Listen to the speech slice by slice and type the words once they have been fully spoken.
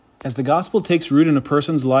As the gospel takes root in a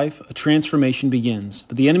person's life, a transformation begins.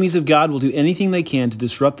 But the enemies of God will do anything they can to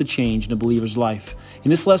disrupt the change in a believer's life.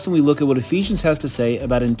 In this lesson, we look at what Ephesians has to say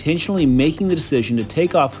about intentionally making the decision to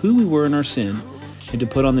take off who we were in our sin and to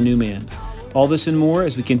put on the new man. All this and more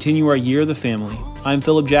as we continue our year of the family. I'm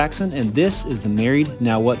Philip Jackson, and this is the Married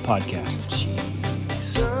Now What podcast.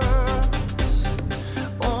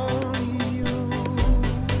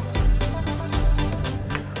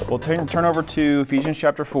 We'll turn over to Ephesians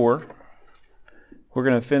chapter 4. We're not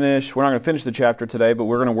going to finish the chapter today, but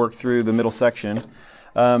we're going to work through the middle section.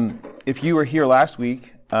 If you were here last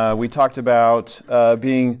week, we talked about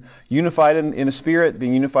being unified in the Spirit,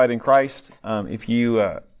 being unified in Christ. If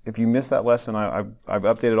you missed that lesson, I've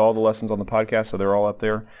updated all the lessons on the podcast, so they're all up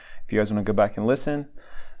there if you guys want to go back and listen.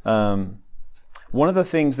 One of the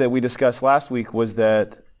things that we discussed last week was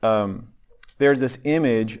that there's this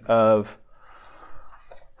image of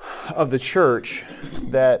the church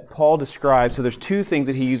that Paul describes. So there's two things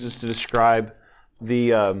that he uses to describe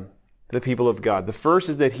the people of God. The first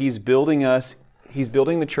is that he's building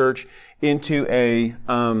the church into a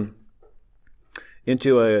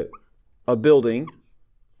building,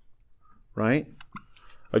 right?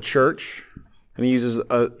 A church. And he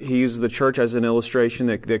uses the church as an illustration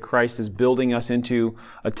that Christ is building us into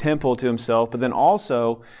a temple to himself. But then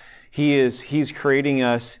also he's creating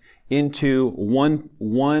us into one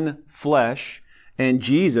flesh, and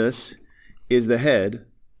Jesus is the head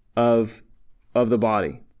of the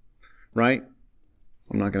body, right?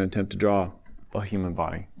 I'm not going to attempt to draw a human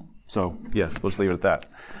body. So yes, let's leave it at that.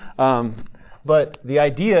 But the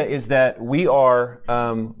idea is that we've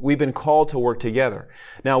been called to work together.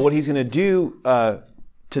 Now, what he's going to do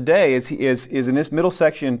today is in this middle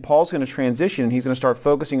section, Paul's going to transition, and he's going to start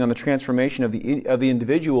focusing on the transformation of the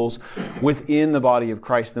individuals within the body of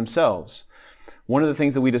Christ themselves. One of the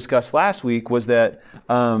things that we discussed last week was that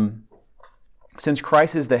since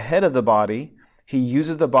Christ is the head of the body, he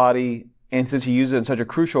uses the body, and since he uses it in such a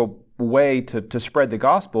crucial way to spread the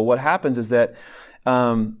gospel, what happens is that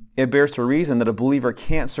it bears to reason that a believer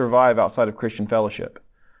can't survive outside of Christian fellowship.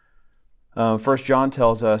 1 John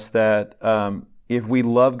tells us that if we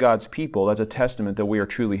love God's people, that's a testament that we are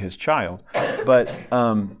truly his child. But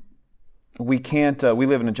we can't, we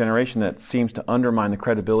live in a generation that seems to undermine the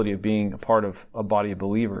credibility of being a part of a body of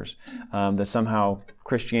believers, that somehow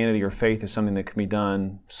Christianity or faith is something that can be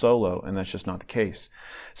done solo, and that's just not the case.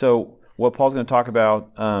 So what Paul's going to talk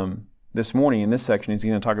about this morning in this section is he's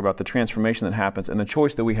going to talk about the transformation that happens and the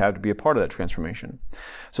choice that we have to be a part of that transformation.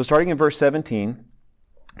 So starting in verse 17,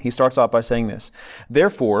 he starts off by saying this: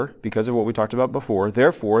 "Therefore," because of what we talked about before,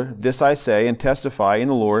 "Therefore, this I say and testify in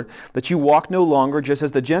the Lord, that you walk no longer just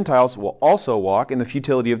as the Gentiles will also walk in the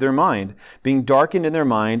futility of their mind, being darkened in their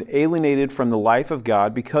mind, alienated from the life of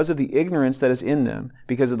God because of the ignorance that is in them,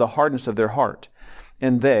 because of the hardness of their heart.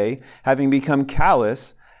 And they, having become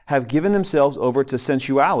callous, have given themselves over to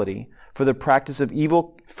sensuality, for the practice of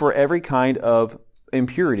evil, for every kind of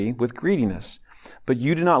impurity with greediness. But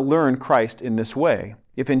you do not learn Christ in this way.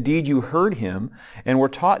 If indeed you heard him and were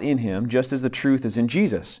taught in him, just as the truth is in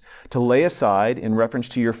Jesus, to lay aside, in reference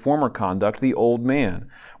to your former conduct, the old man,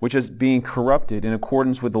 which is being corrupted in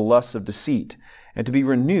accordance with the lusts of deceit, and to be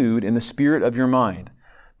renewed in the spirit of your mind,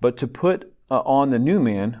 but to put on the new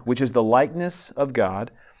man, which is the likeness of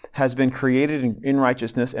God, has been created in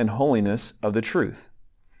righteousness and holiness of the truth."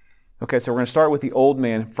 Okay, so we're going to start with the old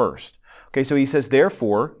man first. Okay, so he says,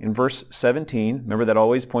 therefore, in verse 17, remember that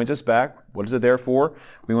always points us back. What is it therefore?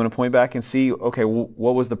 We want to point back and see, okay,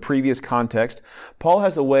 what was the previous context? Paul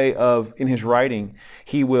has a way of, in his writing,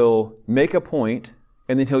 he will make a point,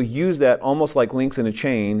 and then he'll use that almost like links in a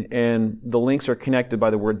chain, and the links are connected by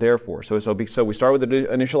the word therefore. So we start with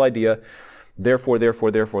the initial idea, therefore, therefore,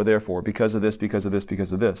 therefore, therefore, because of this, because of this,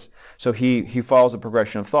 because of this. So he follows a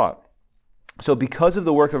progression of thought. So because of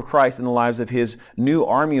the work of Christ in the lives of his new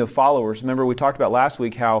army of followers, remember we talked about last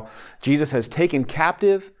week how Jesus has taken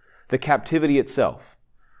captive the captivity itself,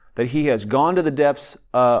 that he has gone to the depths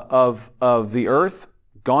of the earth,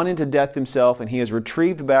 gone into death himself, and he has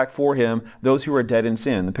retrieved back for him those who are dead in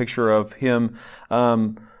sin. The picture of him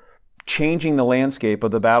changing the landscape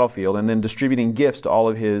of the battlefield and then distributing gifts to all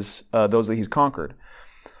of his those that he's conquered.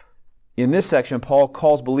 In this section, Paul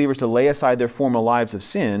calls believers to lay aside their former lives of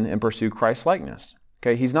sin and pursue Christ's likeness.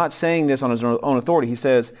 Okay, he's not saying this on his own authority. He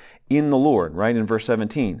says, in the Lord, right, in verse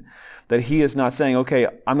 17, that he is not saying, okay,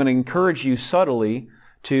 I'm going to encourage you subtly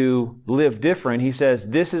to live different. He says,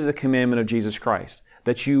 this is a commandment of Jesus Christ,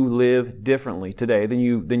 that you live differently today than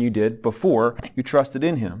you did before you trusted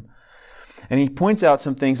in him. And he points out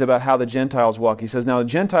some things about how the Gentiles walk. He says, now the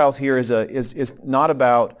Gentiles here is not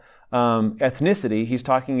about ethnicity. He's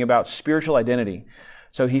talking about spiritual identity.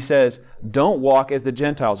 So he says, don't walk as the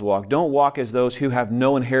Gentiles walk. Don't walk as those who have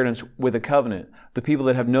no inheritance with a covenant, the people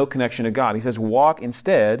that have no connection to God. He says, walk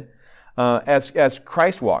instead as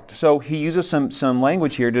Christ walked. So he uses some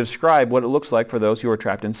language here to describe what it looks like for those who are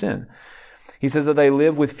trapped in sin. He says that they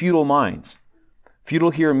live with futile minds.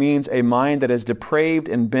 Futile here means a mind that is depraved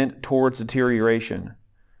and bent towards deterioration.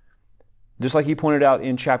 Just like he pointed out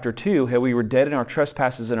in chapter 2, how we were dead in our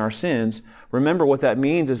trespasses and our sins, remember what that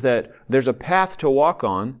means is that there's a path to walk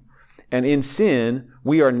on, and in sin,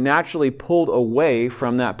 we are naturally pulled away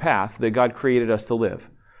from that path that God created us to live.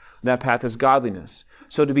 That path is godliness.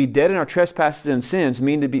 So to be dead in our trespasses and sins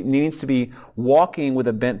means to be walking with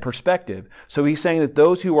a bent perspective. So he's saying that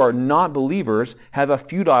those who are not believers have a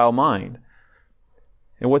futile mind.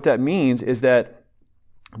 And what that means is that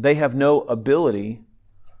they have no ability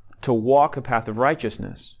to walk a path of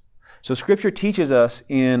righteousness. So Scripture teaches us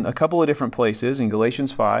in a couple of different places, in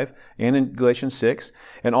Galatians 5 and in Galatians 6,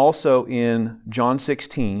 and also in John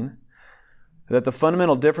 16, that the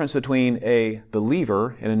fundamental difference between a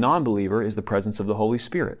believer and a non-believer is the presence of the Holy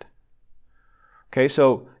Spirit. Okay,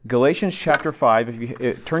 so Galatians chapter 5, if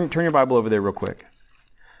you turn your Bible over there real quick.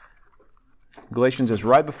 Galatians is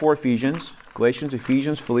right before Ephesians. Galatians,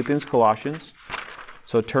 Ephesians, Philippians, Colossians.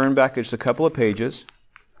 So turn back just a couple of pages.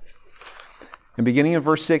 And beginning in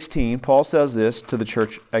verse 16, Paul says this to the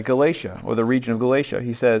church at Galatia, or the region of Galatia.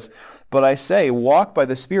 He says, "But I say, walk by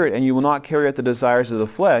the Spirit, and you will not carry out the desires of the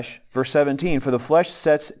flesh." Verse 17, "For the flesh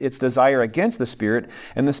sets its desire against the Spirit,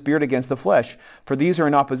 and the Spirit against the flesh. For these are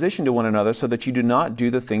in opposition to one another, so that you do not do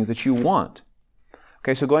the things that you want."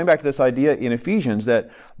 Okay, so going back to this idea in Ephesians that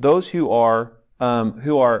those who are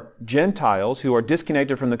Gentiles, who are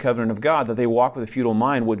disconnected from the covenant of God, that they walk with a futile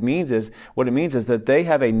mind, what it means is that they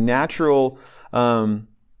have a natural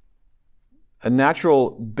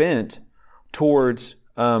bent towards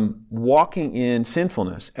walking in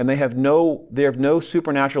sinfulness, and they have no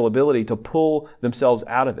supernatural ability to pull themselves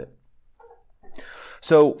out of it.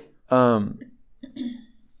 So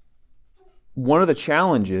one of the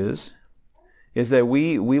challenges is that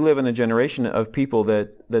we live in a generation of people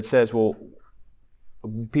that says, well,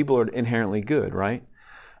 people are inherently good, right?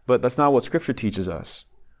 But that's not what Scripture teaches us.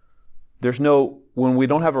 When we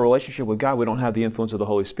don't have a relationship with God, we don't have the influence of the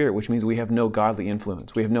Holy Spirit, which means we have no godly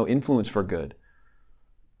influence. We have no influence for good.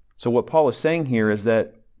 So what Paul is saying here is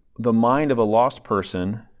that the mind of a lost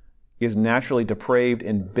person is naturally depraved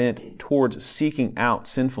and bent towards seeking out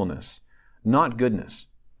sinfulness, not goodness.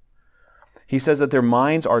 He says that their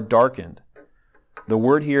minds are darkened. The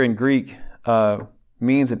word here in Greek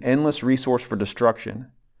means an endless resource for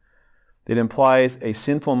destruction. It implies a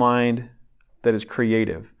sinful mind that is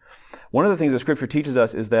creative. One of the things that Scripture teaches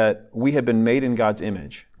us is that we have been made in God's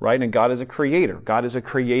image, right? And God is a creator. God is a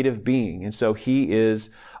creative being. And so He is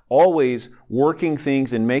always working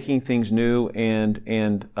things and making things new and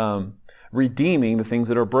redeeming the things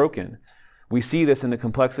that are broken. We see this in the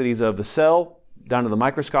complexities of the cell, down to the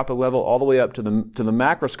microscopic level, all the way up to the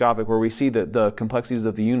macroscopic, where we see the complexities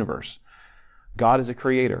of the universe. God is a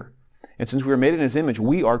creator. And since we were made in His image,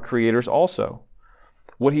 we are creators also.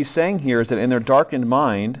 What he's saying here is that in their darkened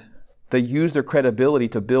mind, they use their credibility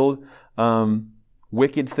to build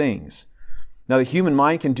wicked things. Now, the human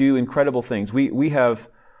mind can do incredible things. We have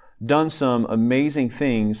done some amazing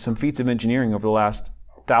things, some feats of engineering over the last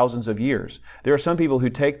thousands of years. There are some people who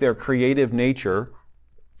take their creative nature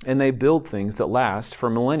and they build things that last for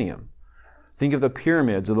millennium. Think of the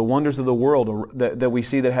pyramids or the wonders of the world that we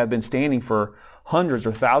see that have been standing for hundreds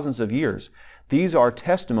or thousands of years. These are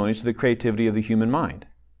testimonies to the creativity of the human mind.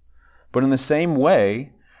 But in the same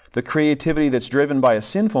way, the creativity that's driven by a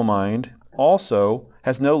sinful mind also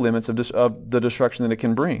has no limits of the destruction that it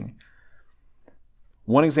can bring.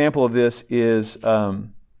 One example of this is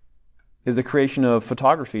the creation of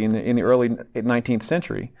photography in the early 19th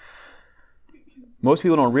century. Most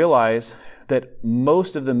people don't realize that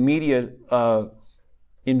most of the media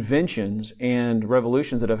inventions and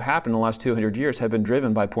revolutions that have happened in the last 200 years have been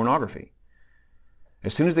driven by pornography.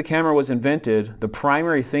 As soon as the camera was invented, the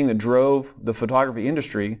primary thing that drove the photography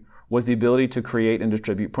industry was the ability to create and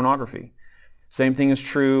distribute pornography. Same thing is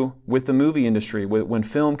true with the movie industry when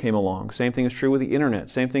film came along. Same thing is true with the internet.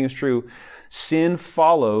 Same thing is true. Sin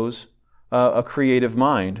follows a creative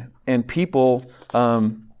mind, and people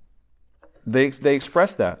they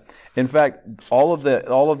express that. In fact, all of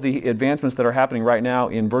the advancements that are happening right now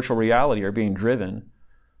in virtual reality are being driven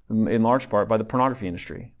in large part by the pornography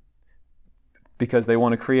industry, because they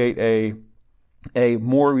want to create a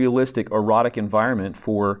more realistic erotic environment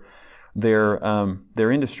for their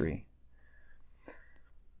industry.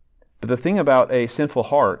 But the thing about a sinful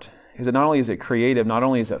heart is that not only is it creative, not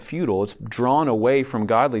only is it futile, it's drawn away from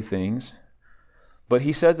godly things, but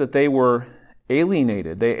he says that they were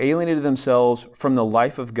alienated. They alienated themselves from the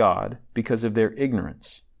life of God because of their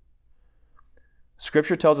ignorance.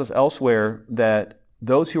 Scripture tells us elsewhere that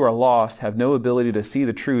those who are lost have no ability to see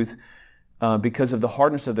the truth because of the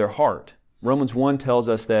hardness of their heart. Romans 1 tells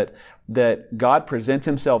us that God presents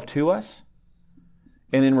himself to us,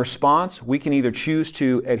 and in response, we can either choose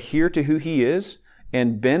to adhere to who he is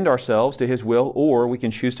and bend ourselves to his will, or we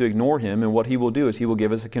can choose to ignore him, and what he will do is he will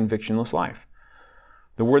give us a convictionless life.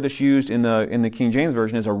 The word that's used in the King James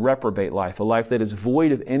Version is a reprobate life, a life that is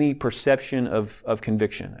void of any perception of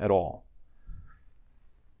conviction at all.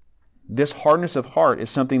 This hardness of heart is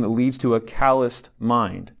something that leads to a calloused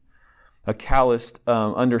mind, a calloused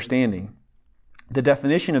understanding. The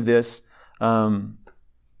definition of this, one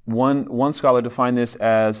scholar defined this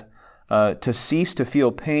as to cease to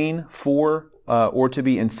feel pain for or to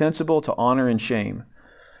be insensible to honor and shame.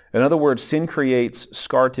 In other words, sin creates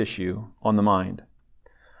scar tissue on the mind.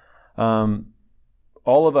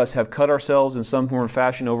 All of us have cut ourselves in some form or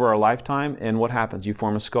fashion over our lifetime, and what happens? You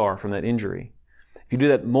form a scar from that injury. If you do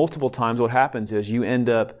that multiple times, what happens is you end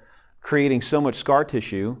up creating so much scar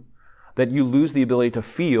tissue that you lose the ability to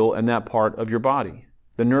feel in that part of your body.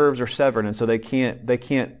 The nerves are severed, and so they can't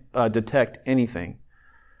detect anything.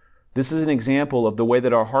 This is an example of the way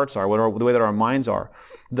that our hearts are, the way that our minds are.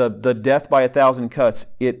 The death by 1,000 cuts,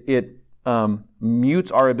 it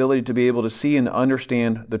mutes our ability to be able to see and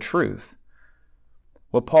understand the truth.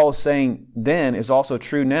 What Paul is saying then is also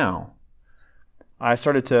true now. I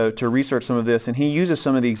started to research some of this, and he uses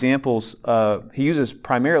some of the examples. He uses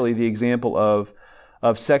primarily the example of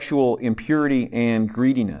sexual impurity and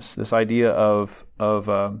greediness, this idea of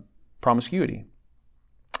promiscuity.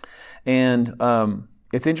 And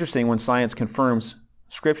it's interesting when science confirms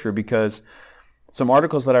Scripture, because some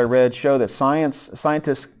articles that I read show that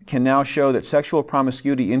scientists can now show that sexual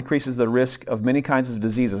promiscuity increases the risk of many kinds of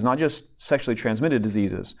diseases, not just sexually transmitted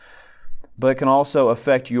diseases, but it can also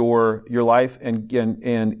affect your life and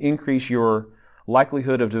increase your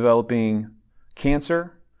likelihood of developing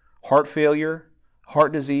cancer, heart failure,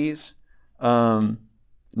 heart disease,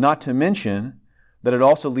 not to mention that it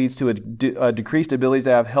also leads to a decreased ability to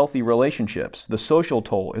have healthy relationships. The social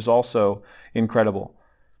toll is also incredible.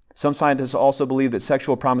 Some scientists also believe that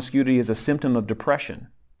sexual promiscuity is a symptom of depression.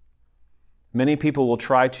 Many people will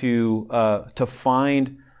try to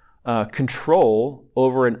find control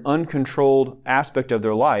over an uncontrolled aspect of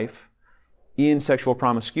their life in sexual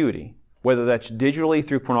promiscuity, whether that's digitally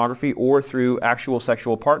through pornography or through actual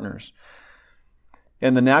sexual partners.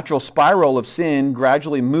 And the natural spiral of sin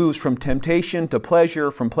gradually moves from temptation to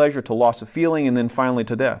pleasure, from pleasure to loss of feeling, and then finally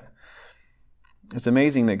to death. It's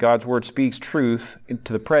amazing that God's Word speaks truth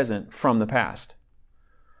to the present from the past.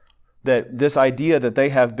 That this idea that they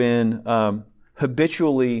have been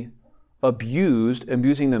habitually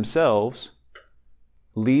abusing themselves,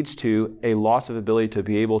 leads to a loss of ability to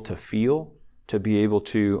be able to feel, to be able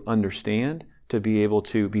to understand, to be able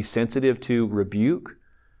to be sensitive to rebuke.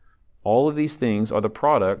 All of these things are the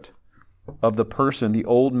product of the person, the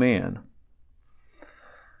old man.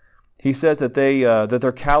 He says that that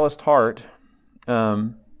their calloused heart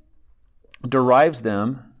drives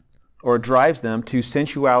them to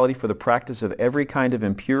sensuality for the practice of every kind of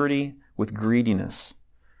impurity with greediness.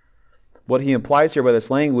 What he implies here by this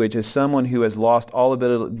language is someone who has lost all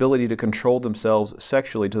ability to control themselves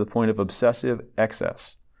sexually to the point of obsessive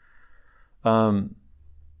excess. Paul's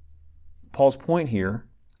point here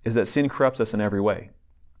is that sin corrupts us in every way,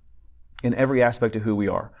 in every aspect of who we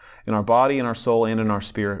are, in our body, in our soul, and in our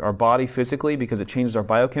spirit. Our body physically, because it changes our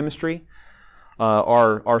biochemistry.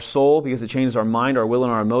 Our soul, because it changes our mind, our will,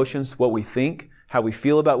 and our emotions, what we think, how we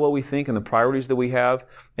feel about what we think, and the priorities that we have.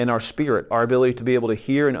 And our spirit, our ability to be able to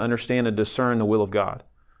hear and understand and discern the will of God.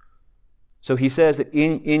 So he says that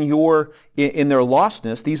in their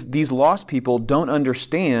lostness, these lost people don't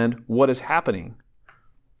understand what is happening.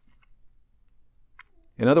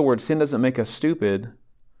 In other words, sin doesn't make us stupid.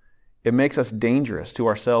 It makes us dangerous to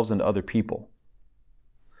ourselves and to other people.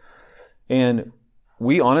 And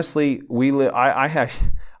we honestly, I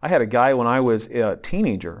had a guy when I was a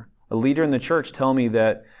teenager, a leader in the church, tell me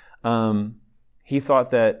that he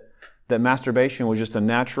thought that masturbation was just a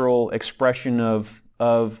natural expression of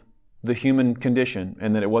the human condition,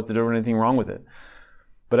 and that it wasn't there was anything wrong with it.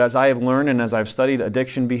 But as I have learned and as I've studied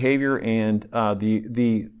addiction behavior and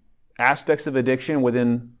the aspects of addiction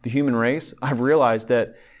within the human race, I've realized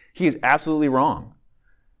that he is absolutely wrong.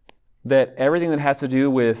 That everything that has to do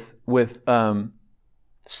with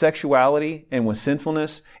sexuality and with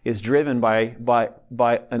sinfulness is driven by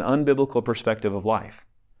an unbiblical perspective of life.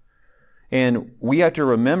 And we have to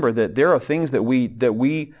remember that there are things that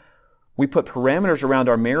we put parameters around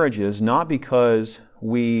our marriages not because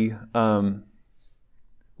we're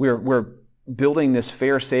building this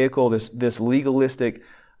pharisaical, this legalistic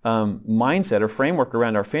mindset or framework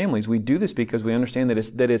around our families. We do this because we understand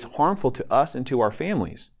that it's harmful to us and to our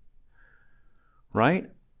families, right?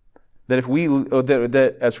 That if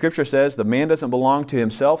that as Scripture says, the man doesn't belong to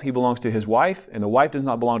himself, he belongs to his wife, and the wife does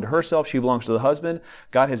not belong to herself, she belongs to the husband.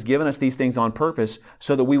 God has given us these things on purpose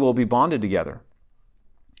so that we will be bonded together.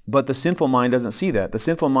 But the sinful mind doesn't see that. The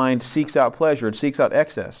sinful mind seeks out pleasure, it seeks out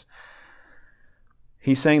excess.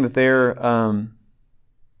 He's saying that their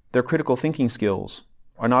critical thinking skills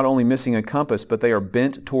are not only missing a compass, but they are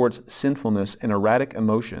bent towards sinfulness and erratic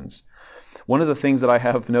emotions. One of the things that I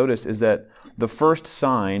have noticed is that the first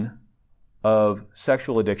sign of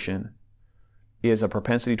sexual addiction is a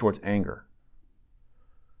propensity towards anger,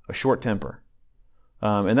 a short temper.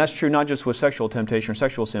 And that's true not just with sexual temptation or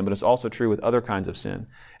sexual sin, but it's also true with other kinds of sin.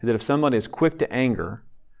 Is that if someone is quick to anger,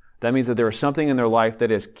 that means that there is something in their life that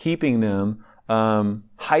is keeping them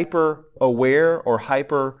hyper aware or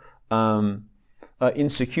hyper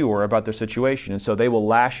insecure about their situation, and so they will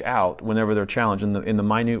lash out whenever they're challenged in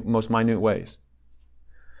the most minute ways.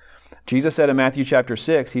 Jesus said in Matthew chapter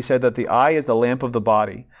 6, he said that the eye is the lamp of the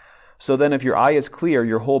body. So then if your eye is clear,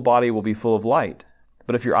 your whole body will be full of light.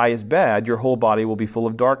 But if your eye is bad, your whole body will be full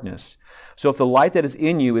of darkness. So if the light that is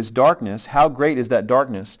in you is darkness, how great is that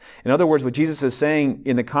darkness? In other words, what Jesus is saying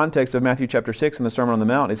in the context of Matthew chapter 6 and the Sermon on the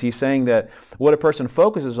Mount is he's saying that what a person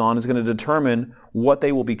focuses on is going to determine what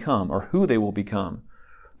they will become or who they will become.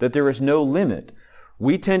 That there is no limit.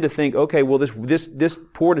 We tend to think, okay, well, this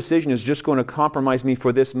poor decision is just going to compromise me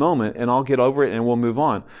for this moment, and I'll get over it and we'll move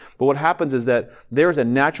on. But what happens is that there is a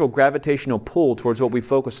natural gravitational pull towards what we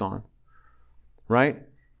focus on, right?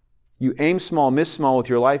 You aim small, miss small with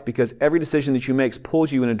your life because every decision that you make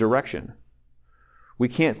pulls you in a direction. We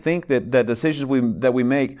can't think that decisions that we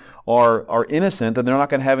make are innocent, that they're not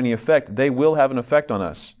going to have any effect. They will have an effect on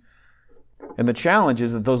us. And the challenge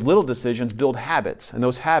is that those little decisions build habits, and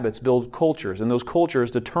those habits build cultures, and those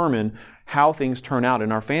cultures determine how things turn out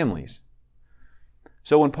in our families.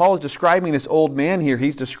 So when Paul is describing this old man here,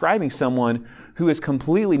 he's describing someone who is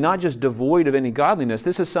completely not just devoid of any godliness.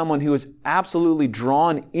 This is someone who is absolutely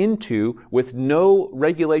drawn into, with no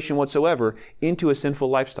regulation whatsoever, into a sinful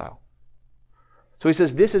lifestyle. So he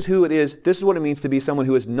says this is who it is. This is what it means to be someone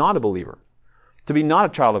who is not a believer, to be not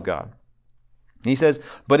a child of God. And he says,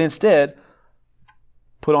 but instead,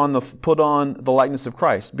 put on the likeness of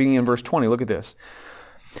Christ. Beginning in verse 20, look at this.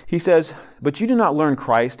 He says, but you do not learn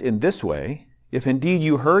Christ in this way, if indeed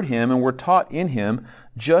you heard him and were taught in him,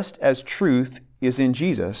 just as truth is in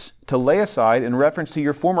Jesus, to lay aside in reference to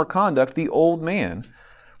your former conduct the old man,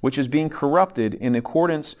 which is being corrupted in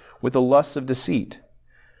accordance with the lusts of deceit.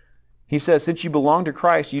 He says, since you belong to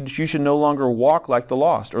Christ, you should no longer walk like the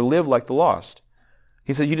lost or live like the lost.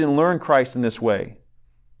 He says, you didn't learn Christ in this way.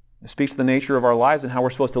 It speaks to the nature of our lives and how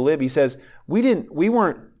we're supposed to live. He says, we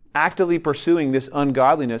weren't actively pursuing this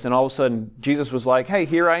ungodliness, and all of a sudden Jesus was like, hey,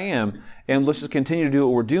 here I am, and let's just continue to do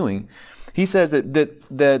what we're doing. He says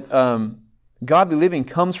that godly living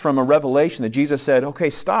comes from a revelation that Jesus said,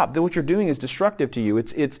 okay, stop. What you're doing is destructive to you.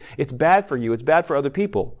 It's bad for you. It's bad for other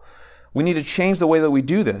people. We need to change the way that we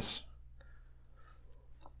do this.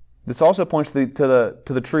 This also points to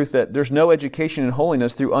the truth that there's no education in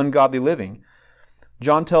holiness through ungodly living.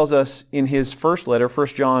 John tells us in his first letter, 1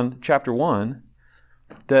 John chapter 1,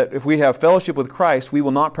 that if we have fellowship with Christ, we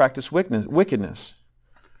will not practice wickedness.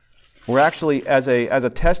 We're actually, as a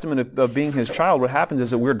testament of being his child, what happens is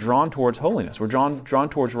that we're drawn towards holiness. We're drawn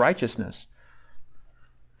towards righteousness.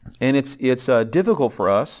 And it's difficult for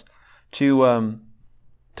us to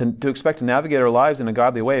expect to navigate our lives in a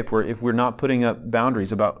godly way if we're not putting up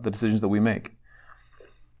boundaries about the decisions that we make.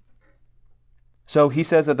 So he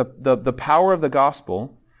says that the power of the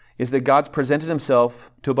gospel is that God's presented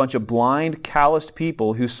himself to a bunch of blind, calloused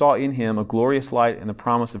people who saw in him a glorious light and the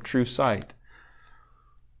promise of true sight.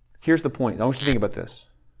 Here's the point. I want you to think about this.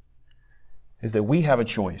 Is that we have a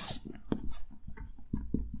choice.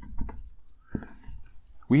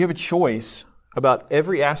 We have a choice about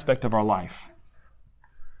every aspect of our life.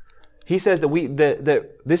 He says that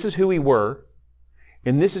this is who we were,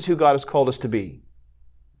 and this is who God has called us to be.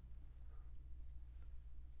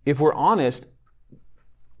 If we're honest,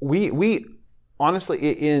 we honestly,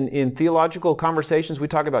 in theological conversations, we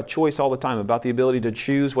talk about choice all the time, about the ability to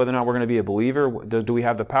choose whether or not we're going to be a believer. Do we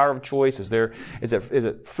have the power of choice? Is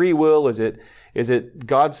it free will? Is it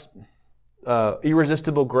God's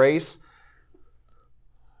irresistible grace?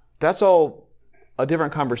 That's all a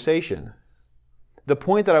different conversation. the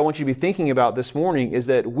point that I want you to be thinking about this morning is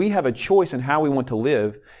that we have a choice in how we want to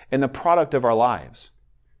live and the product of our lives.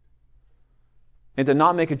 And to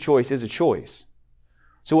not make a choice is a choice.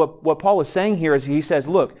 So what Paul is saying here is he says,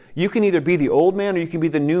 look, you can either be the old man or you can be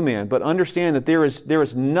the new man, but understand that there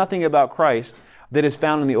is nothing about Christ that is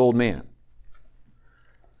found in the old man.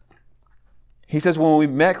 He says when we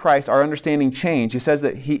met Christ, our understanding changed. He says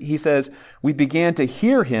that he says we began to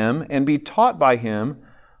hear him and be taught by him,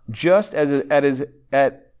 just as it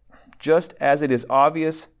is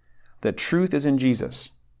obvious that truth is in Jesus.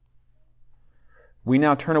 We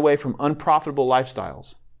now turn away from unprofitable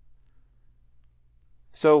lifestyles.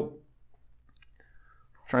 So,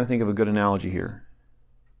 I'm trying to think of a good analogy here.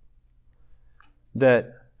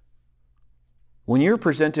 That when you're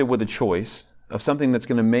presented with a choice of something that's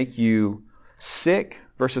going to make you sick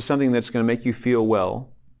versus something that's going to make you feel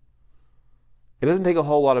well, it doesn't take a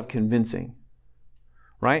whole lot of convincing,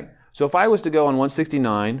 right? So if I was to go on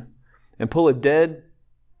 169 and pull a dead,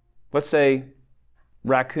 let's say,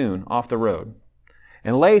 raccoon off the road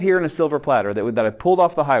and lay it here in a silver platter that I pulled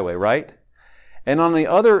off the highway, right? And on the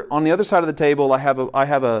other side of the table, I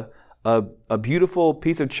have a beautiful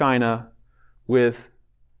piece of china with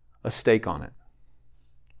a steak on it,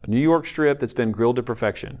 a New York strip that's been grilled to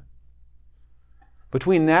perfection.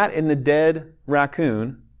 Between that and the dead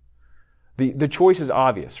raccoon, the choice is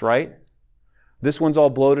obvious, right? This one's all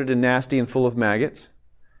bloated and nasty and full of maggots.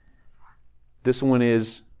 This one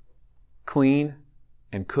is clean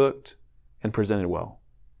and cooked and presented well.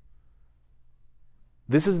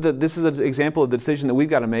 This is an example of the decision that we've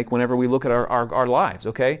got to make whenever we look at our lives,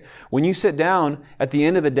 okay? When you sit down at the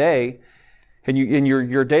end of the day and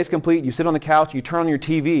your day's complete, you sit on the couch, you turn on your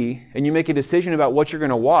TV, and you make a decision about what you're going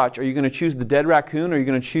to watch, are you going to choose the dead raccoon or are you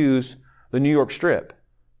going to choose the New York strip?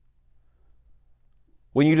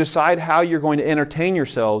 When you decide how you're going to entertain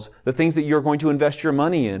yourselves, the things that you're going to invest your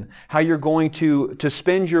money in, how you're going to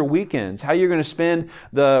spend your weekends, how you're going to spend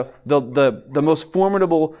the most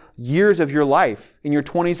formidable years of your life in your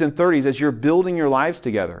 20s and 30s as you're building your lives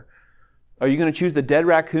together. Are you going to choose the dead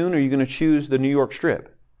raccoon or are you going to choose the New York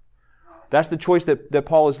strip? That's the choice that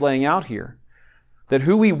Paul is laying out here. That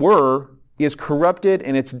who we were is corrupted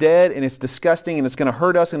and it's dead and it's disgusting and it's going to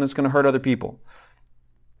hurt us and it's going to hurt other people.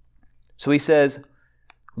 So he says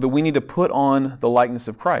that we need to put on the likeness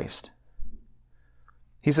of Christ.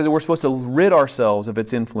 He says that we're supposed to rid ourselves of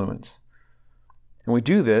its influence. And we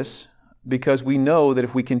do this because we know that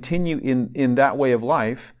if we continue in that way of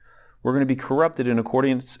life, we're going to be corrupted in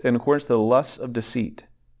accordance to the lusts of deceit.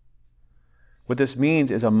 What this means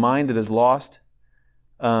is a mind that is lost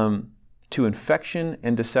to infection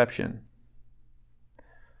and deception.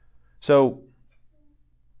 So,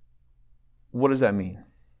 what does that mean?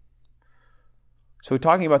 So we're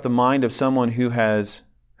talking about the mind of someone who has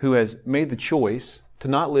made the choice to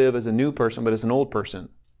not live as a new person but as an old person.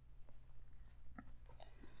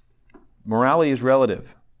 Morality is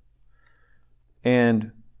relative.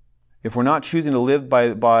 And if we're not choosing to live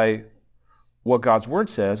by what God's Word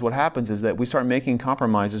says, what happens is that we start making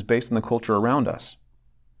compromises based on the culture around us.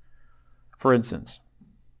 For instance,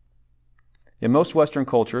 in most Western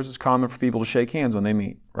cultures, it's common for people to shake hands when they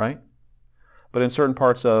meet, right? But in certain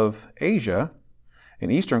parts of Asia, in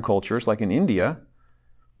Eastern cultures, like in India,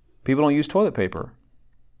 people don't use toilet paper.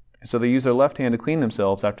 So they use their left hand to clean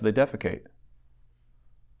themselves after they defecate.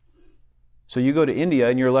 So you go to India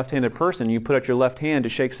and you're a left-handed person, you put out your left hand to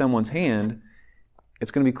shake someone's hand, it's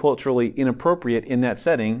going to be culturally inappropriate in that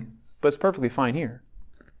setting, but it's perfectly fine here.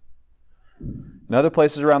 In other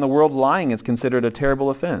places around the world, lying is considered a terrible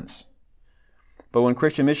offense. But when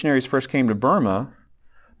Christian missionaries first came to Burma,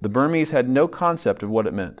 the Burmese had no concept of what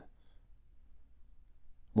it meant.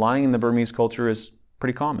 Lying in the Burmese culture is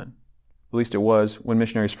pretty common. At least it was when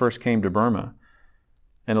missionaries first came to Burma,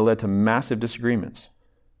 and it led to massive disagreements.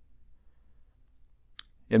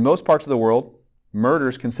 In most parts of the world, murder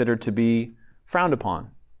is considered to be frowned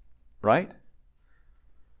upon, right?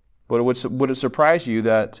 But would it surprise you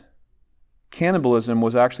that cannibalism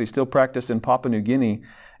was actually still practiced in Papua New Guinea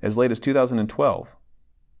as late as 2012,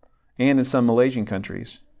 and in some Malaysian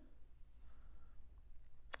countries?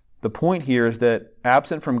 The point here is that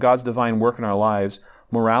absent from God's divine work in our lives,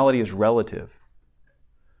 morality is relative.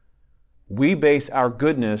 We base our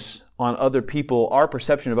goodness on other people, our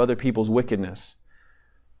perception of other people's wickedness.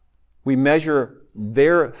 We measure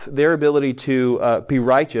their ability to be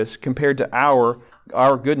righteous compared to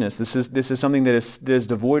our goodness. This is something that is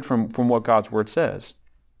devoid from what God's Word says.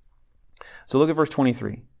 So look at verse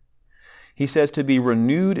 23. He says to be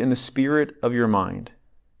renewed in the spirit of your mind,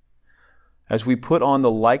 as we put on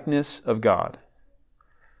the likeness of God.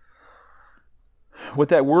 What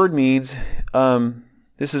that word means,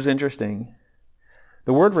 this is interesting.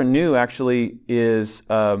 The word renew actually is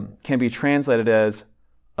can be translated as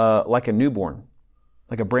like a newborn,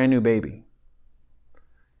 like a brand new baby.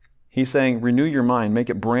 He's saying, renew your mind, make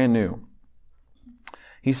it brand new.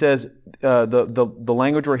 He says, the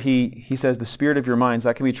language where he says the spirit of your minds,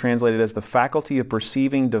 that can be translated as the faculty of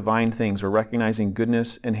perceiving divine things or recognizing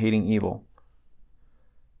goodness and hating evil.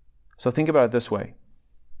 So think about it this way.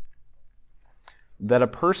 That a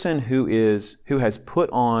person who has put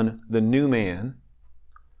on the new man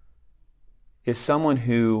is someone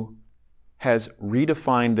who has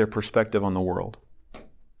redefined their perspective on the world.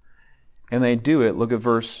 And they do it, look at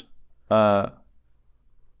verse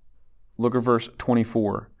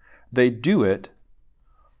 24. They do it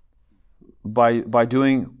by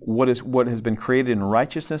doing what has been created in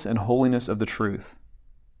righteousness and holiness of the truth.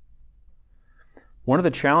 One of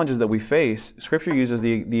the challenges that we face, Scripture uses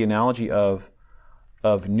the analogy of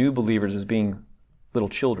new believers as being little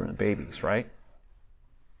children, babies, right?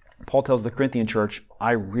 Paul tells the Corinthian church,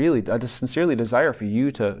 I just sincerely desire for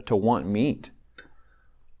you to want meat,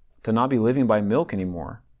 to not be living by milk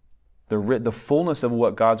anymore. The fullness of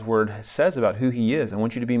what God's Word says about who He is. I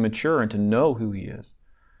want you to be mature and to know who He is.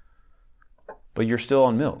 But you're still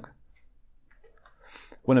on milk.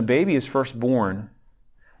 When a baby is first born,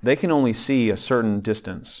 they can only see a certain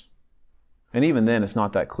distance. And even then, it's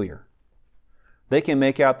not that clear. They can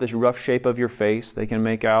make out this rough shape of your face. They can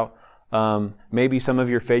make out maybe some of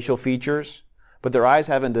your facial features. But their eyes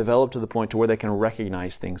haven't developed to the point to where they can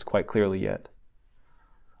recognize things quite clearly yet.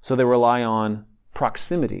 So they rely on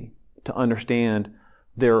proximity to understand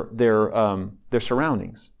their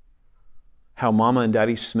surroundings. How mama and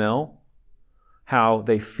daddy smell, how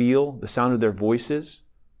they feel, the sound of their voices,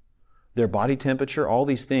 their body temperature, all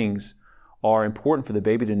these things are important for the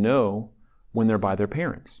baby to know when they're by their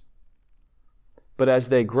parents. But as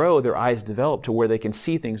they grow, their eyes develop to where they can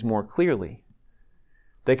see things more clearly.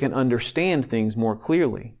 They can understand things more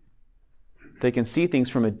clearly. They can see things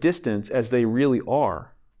from a distance as they really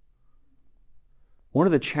are. One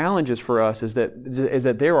of the challenges for us is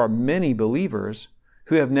that there are many believers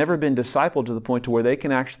who have never been discipled to the point to where they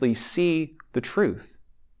can actually see the truth.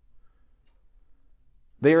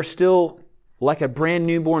 They are still like a brand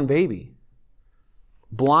newborn baby,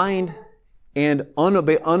 blind and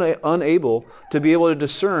unable to be able to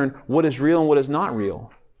discern what is real and what is not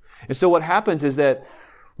real. And so what happens is that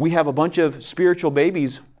we have a bunch of spiritual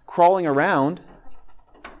babies crawling around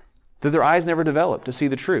that their eyes never develop to see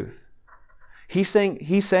the truth. He's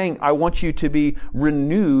saying, I want you to be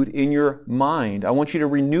renewed in your mind. I want you to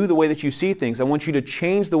renew the way that you see things. I want you to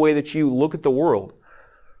change the way that you look at the world.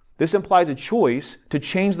 This implies a choice to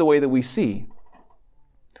change the way that we see.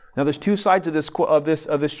 Now there's two sides of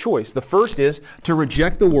this choice. The first is to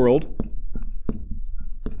reject the world.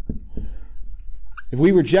 If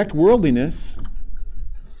we reject worldliness,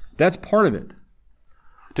 that's part of it.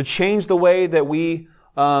 To change the way that we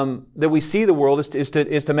see the world is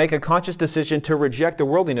to make a conscious decision to reject the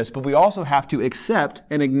worldliness, but we also have to accept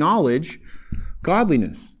and acknowledge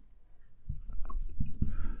godliness.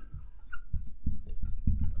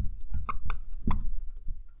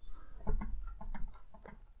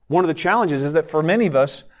 One of the challenges is that for many of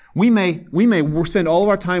us, we may spend all of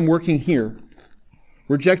our time working here,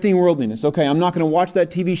 rejecting worldliness. Okay, I'm not going to watch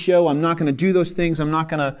that TV show. I'm not going to do those things. I'm not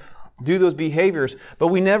going to do those behaviors. But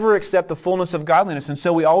we never accept the fullness of godliness, and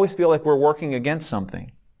so we always feel like we're working against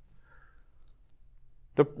something.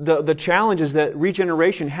 The challenge is that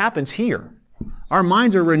regeneration happens here. Our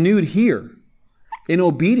minds are renewed here in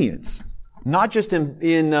obedience, not just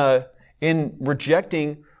in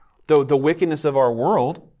rejecting the wickedness of our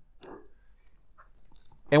world.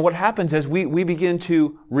 And what happens is we begin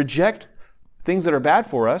to reject things that are bad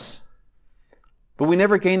for us, but we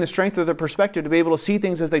never gain the strength of the perspective to be able to see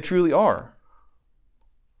things as they truly are.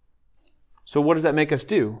 So what does that make us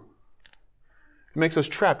do? It makes us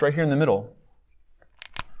trapped right here in the middle.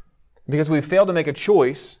 Because we failed to make a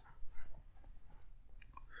choice,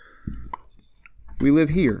 we live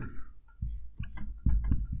here.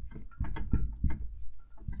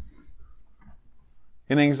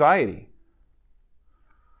 In anxiety.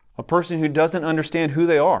 A person who doesn't understand who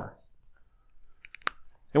they are.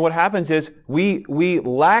 And what happens is we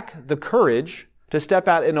lack the courage to step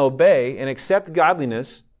out and obey and accept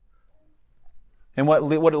godliness. And what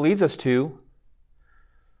it leads us to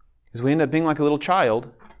is we end up being like a little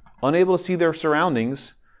child, unable to see their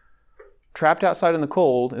surroundings, trapped outside in the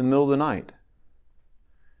cold in the middle of the night.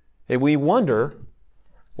 And we wonder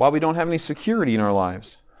why we don't have any security in our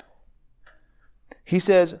lives. He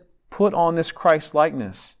says, put on this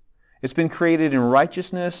Christ-likeness. It's been created in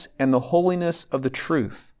righteousness and the holiness of the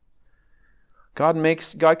truth. God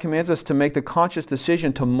commands us to make the conscious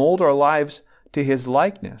decision to mold our lives to His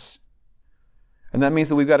likeness. And that means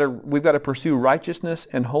that we've got to pursue righteousness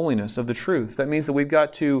and holiness of the truth. That means that we've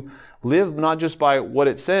got to live not just by what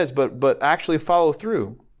it says, but actually follow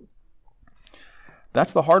through.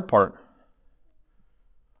 That's the hard part.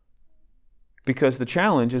 Because the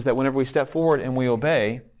challenge is that whenever we step forward and we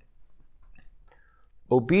obey,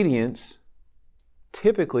 obedience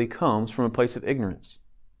typically comes from a place of ignorance.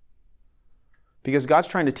 Because God's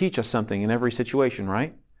trying to teach us something in every situation,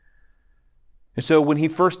 right? And so when He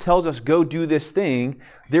first tells us, go do this thing,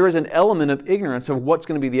 there is an element of ignorance of what's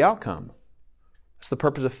going to be the outcome. That's the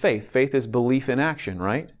purpose of faith. Faith is belief in action,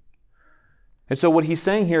 right? And so what He's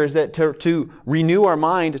saying here is that to renew our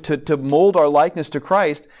mind, to mold our likeness to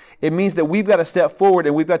Christ, it means that we've got to step forward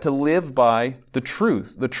and we've got to live by the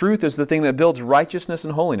truth. The truth is the thing that builds righteousness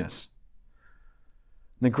and holiness.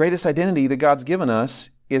 And the greatest identity that God's given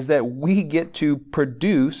us is that we get to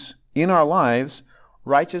produce in our lives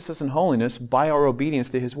righteousness and holiness by our obedience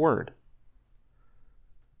to His Word.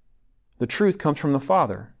 The truth comes from the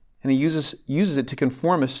Father, and He uses it to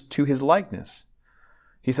conform us to His likeness.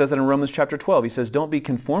 He says that in Romans chapter 12. He says, don't be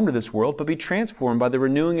conformed to this world, but be transformed by the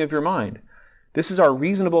renewing of your mind. This is our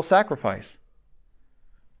reasonable sacrifice.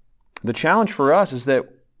 The challenge for us is that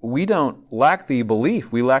we don't lack the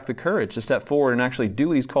belief, we lack the courage to step forward and actually do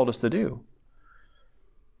what He's called us to do.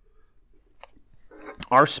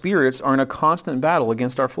 Our spirits are in a constant battle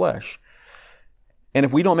against our flesh. And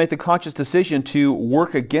if we don't make the conscious decision to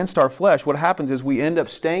work against our flesh, what happens is we end up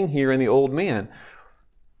staying here in the old man.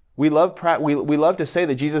 We love to say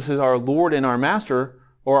that Jesus is our Lord and our Master,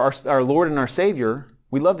 or our Lord and our Savior.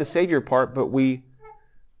 We love the Savior part, but we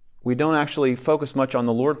don't actually focus much on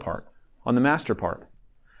the Lord part, on the Master part.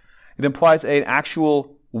 It implies an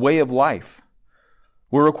actual way of life.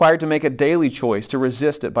 We're required to make a daily choice to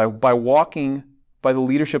resist it by walking by the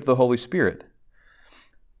leadership of the Holy Spirit.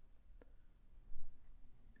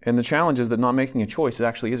 And the challenge is that not making a choice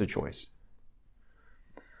actually is a choice.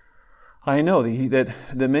 I know that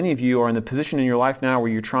many of you are in the position in your life now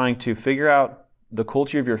where you're trying to figure out the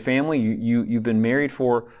culture of your family. You've been married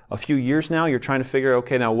for a few years now. You're trying to figure,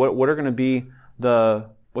 okay, now what are going to be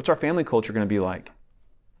what's our family culture going to be like?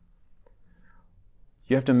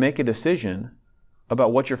 You have to make a decision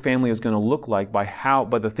about what your family is going to look like by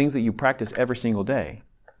the things that you practice every single day.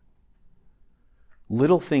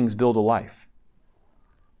 Little things build a life.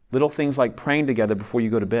 Little things like praying together before you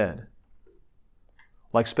go to bed.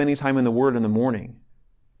 Like spending time in the Word in the morning.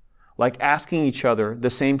 Like asking each other the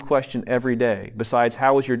same question every day. Besides,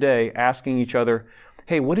 how was your day? Asking each other,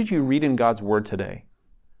 hey, what did you read in God's Word today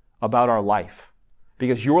about our life?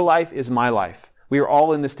 Because your life is my life. We are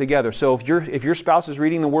all in this together. So if your spouse is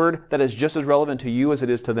reading the Word, that is just as relevant to you as it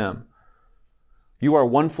is to them. You are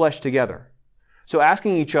one flesh together. So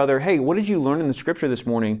asking each other, hey, what did you learn in the Scripture this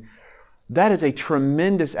morning? That is a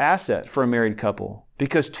tremendous asset for a married couple.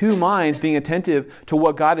 Because two minds being attentive to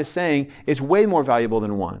what God is saying is way more valuable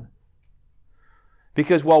than one.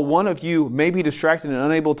 Because while one of you may be distracted and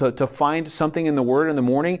unable to find something in the Word in the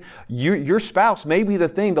morning, your spouse may be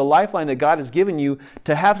the lifeline that God has given you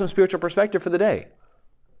to have some spiritual perspective for the day.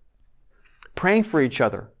 Praying for each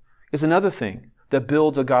other is another thing that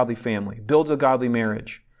builds a godly family, builds a godly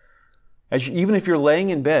marriage. Even if you're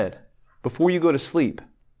laying in bed before you go to sleep,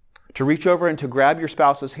 to reach over and to grab your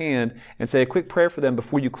spouse's hand and say a quick prayer for them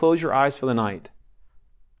before you close your eyes for the night.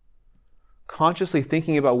 Consciously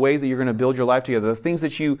thinking about ways that you're going to build your life together. The things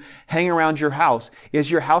that you hang around your house. Is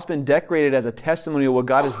your house been decorated as a testimony of what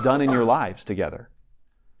God has done in your lives together?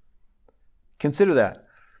 Consider that.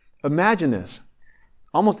 Imagine this.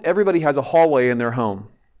 Almost everybody has a hallway in their home.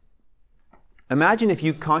 Imagine if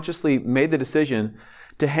you consciously made the decision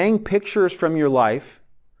to hang pictures from your life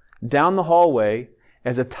down the hallway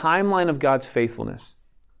as a timeline of God's faithfulness.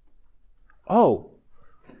 Oh,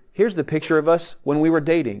 here's the picture of us when we were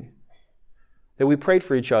dating. That we prayed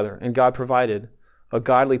for each other and God provided a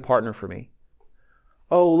godly partner for me.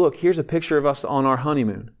 Oh, look, here's a picture of us on our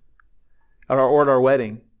honeymoon or at our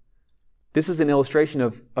wedding. This is an illustration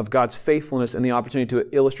of God's faithfulness and the opportunity to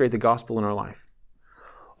illustrate the gospel in our life.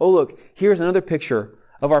 Oh, look, here's another picture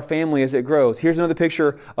of our family as it grows. Here's another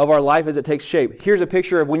picture of our life as it takes shape. Here's a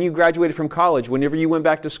picture of when you graduated from college, whenever you went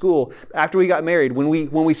back to school, after we got married, when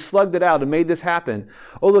we slugged it out and made this happen.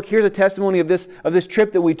 Oh, look, here's a testimony of this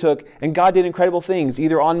trip that we took, and God did incredible things,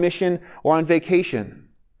 either on mission or on vacation.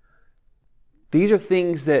 These are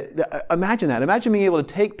things that imagine that. Imagine being able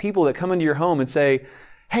to take people that come into your home and say,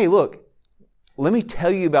 hey, look, let me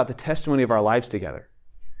tell you about the testimony of our lives together.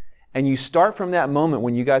 And you start from that moment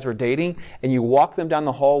when you guys were dating, and you walk them down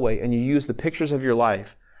the hallway, and you use the pictures of your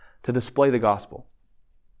life to display the gospel.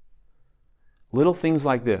 Little things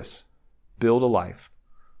like this build a life,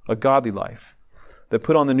 a godly life, that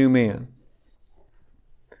put on the new man.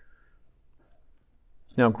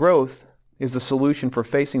 Now, growth is the solution for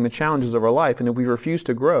facing the challenges of our life, and if we refuse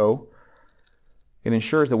to grow, it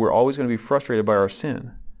ensures that we're always going to be frustrated by our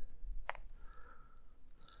sin.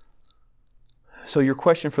 So your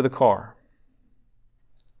question for the car: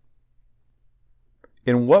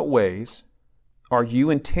 in what ways are you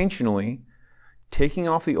intentionally taking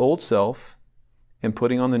off the old self and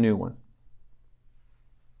putting on the new one?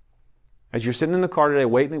 As you're sitting in the car today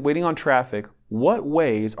waiting on traffic, what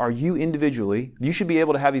ways are you individually, you should be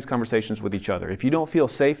able to have these conversations with each other. If you don't feel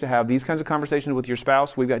safe to have these kinds of conversations with your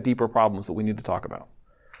spouse, we've got deeper problems that we need to talk about.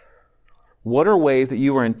 What are ways that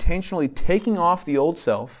you are intentionally taking off the old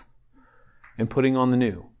self and putting on the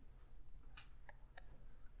new?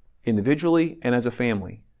 Individually and as a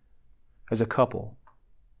family, as a couple.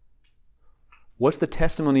 What's the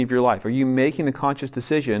testimony of your life? Are you making the conscious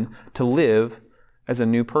decision to live as a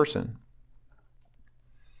new person?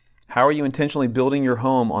 How are you intentionally building your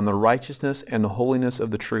home on the righteousness and the holiness of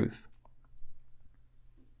the truth?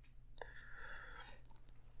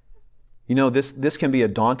 You know, this can be a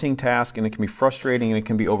daunting task, and it can be frustrating, and it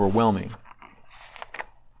can be overwhelming.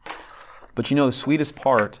 But you know, the sweetest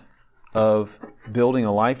part of building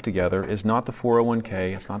a life together is not the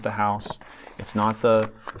 401k, it's not the house, it's not the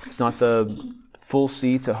full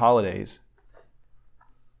seats at holidays.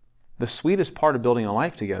 The sweetest part of building a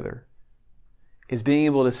life together is being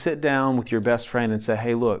able to sit down with your best friend and say,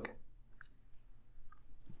 hey, look,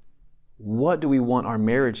 what do we want our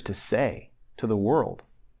marriage to say to the world?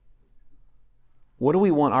 What do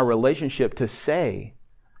we want our relationship to say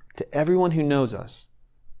to everyone who knows us?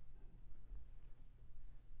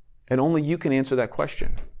 And only you can answer that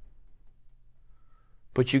question.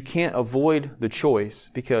 But you can't avoid the choice,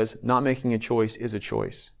 because not making a choice is a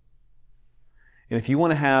choice. And if you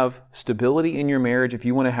want to have stability in your marriage, if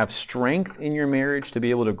you want to have strength in your marriage to be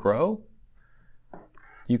able to grow,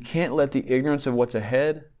 you can't let the ignorance of what's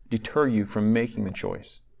ahead deter you from making the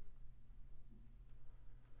choice.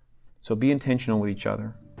 So be intentional with each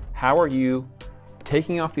other. How are you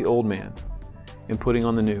taking off the old man and putting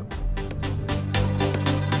on the new?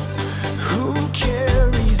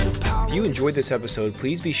 If you enjoyed this episode,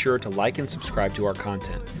 please be sure to like and subscribe to our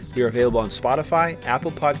content. We are available on Spotify,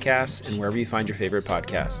 Apple Podcasts, and wherever you find your favorite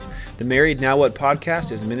podcasts. The Married Now What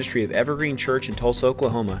podcast is a ministry of Evergreen Church in Tulsa,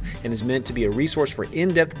 Oklahoma, and is meant to be a resource for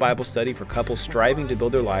in-depth Bible study for couples striving to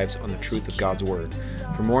build their lives on the truth of God's Word.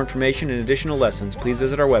 For more information and additional lessons, please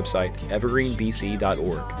visit our website,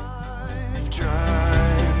 evergreenbc.org.